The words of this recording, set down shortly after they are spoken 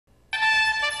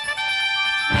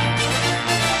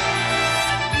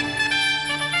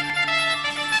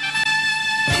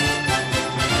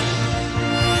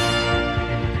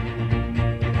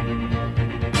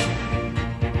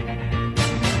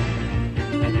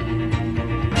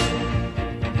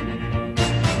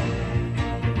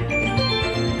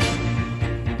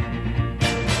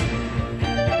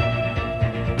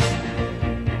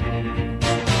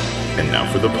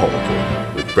the Paw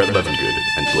Report with Brett Levengood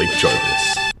and Blake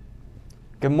Jarvis.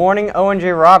 Good morning, Owen J.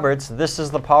 Roberts. This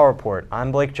is the Paw Report.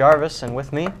 I'm Blake Jarvis, and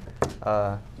with me,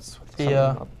 the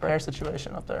hair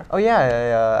situation up there. Oh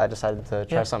yeah, I decided to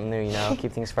try something new. You know,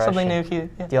 keep things fresh. Something new. Yeah.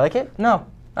 Do you like it? No,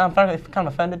 I'm kind of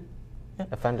offended. Yeah.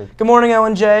 Offended. Good morning,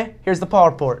 Owen J. Here's the Paw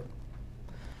Report.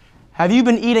 Have you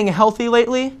been eating healthy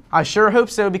lately? I sure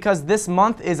hope so, because this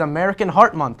month is American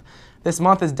Heart Month. This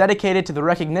month is dedicated to the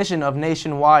recognition of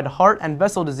nationwide heart and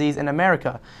vessel disease in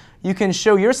America. You can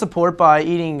show your support by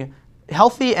eating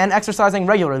healthy and exercising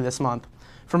regularly this month.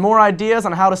 For more ideas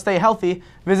on how to stay healthy,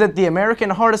 visit the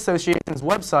American Heart Association's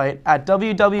website at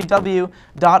www.heart.org.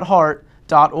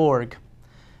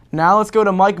 Now let's go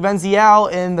to Mike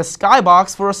Venzial in the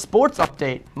Skybox for a sports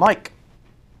update. Mike.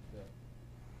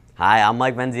 Hi, I'm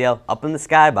Mike Venziel up in the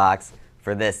Skybox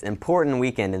for this important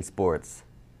weekend in sports.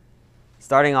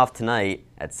 Starting off tonight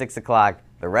at 6 o'clock,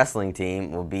 the wrestling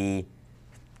team will be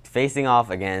facing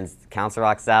off against Council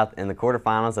Rock South in the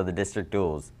quarterfinals of the district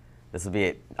duels. This will be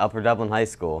at Upper Dublin High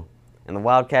School, and the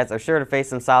Wildcats are sure to face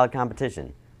some solid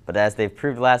competition. But as they've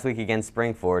proved last week against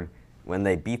Springford, when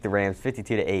they beat the Rams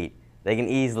 52-8, they can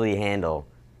easily handle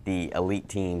the elite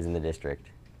teams in the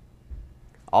district.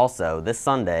 Also, this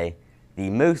Sunday, the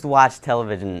most watched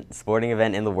television sporting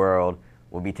event in the world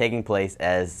will be taking place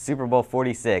as Super Bowl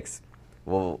 46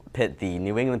 will pit the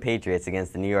New England Patriots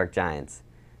against the New York Giants.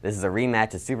 This is a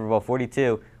rematch of Super Bowl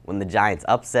 42 when the Giants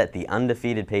upset the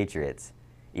undefeated Patriots.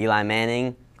 Eli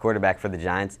Manning, quarterback for the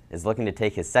Giants, is looking to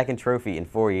take his second trophy in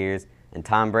 4 years, and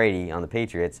Tom Brady on the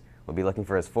Patriots will be looking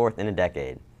for his fourth in a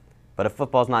decade. But if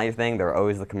football's not your thing, there are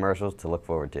always the commercials to look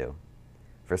forward to.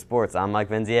 For sports, I'm Mike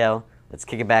Venziel. Let's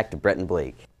kick it back to Brett and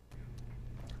Blake.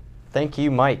 Thank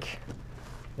you, Mike.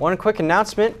 One quick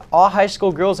announcement. All high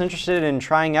school girls interested in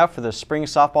trying out for the spring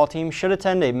softball team should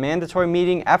attend a mandatory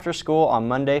meeting after school on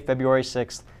Monday, February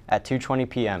 6th at 2:20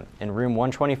 p.m. in room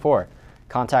 124.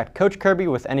 Contact Coach Kirby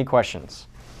with any questions.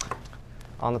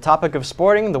 On the topic of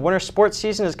sporting, the winter sports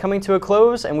season is coming to a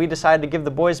close, and we decided to give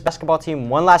the boys basketball team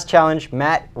one last challenge.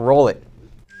 Matt, roll it.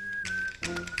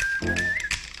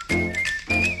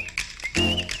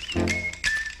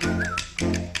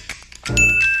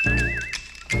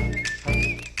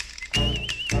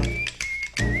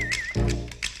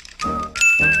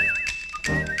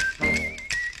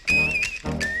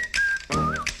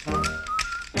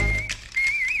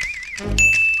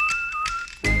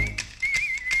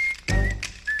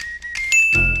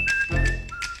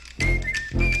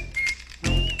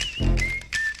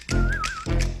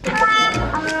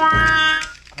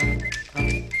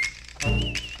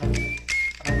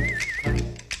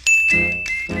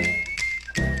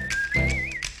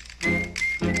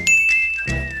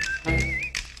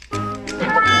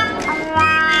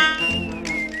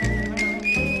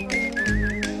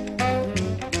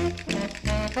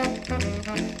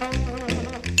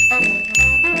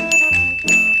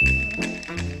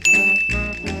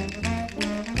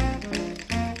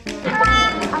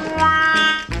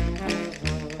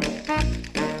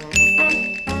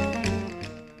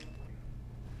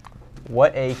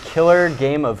 What a killer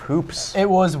game of hoops. It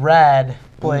was rad,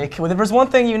 Blake. Well, if there's one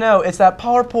thing you know, it's that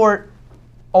Paw Report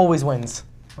always wins.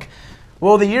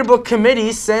 Well, the yearbook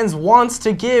committee wants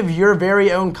to give your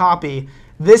very own copy.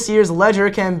 This year's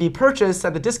ledger can be purchased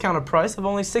at the discounted price of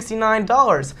only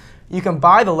 $69. You can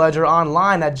buy the ledger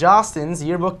online at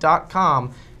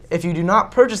jostinsyearbook.com. If you do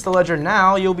not purchase the ledger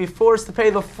now, you'll be forced to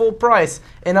pay the full price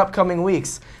in upcoming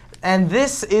weeks. And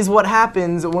this is what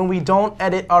happens when we don't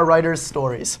edit our writers'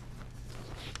 stories.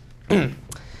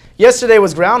 Yesterday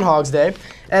was Groundhog's Day,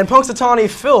 and Punxsutawney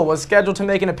Phil was scheduled to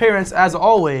make an appearance as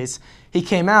always. He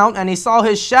came out and he saw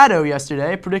his shadow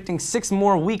yesterday, predicting 6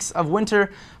 more weeks of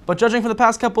winter, but judging from the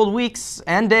past couple of weeks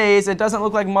and days, it doesn't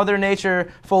look like Mother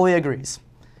Nature fully agrees.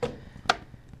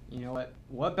 You know what?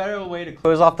 What better way to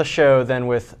close off the show than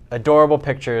with adorable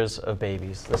pictures of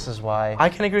babies? This is why I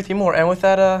can agree with you more. And with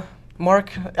that,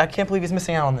 Mark, I can't believe he's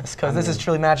missing out on this, because this is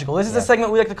truly magical. This is a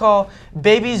segment we like to call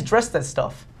Babies Dressed as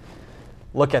Stuff.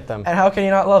 Look at them. And how can you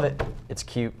not love it? It's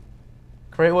cute.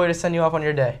 Great way to send you off on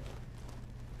your day.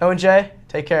 Owen J,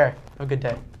 take care. Have a good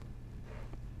day.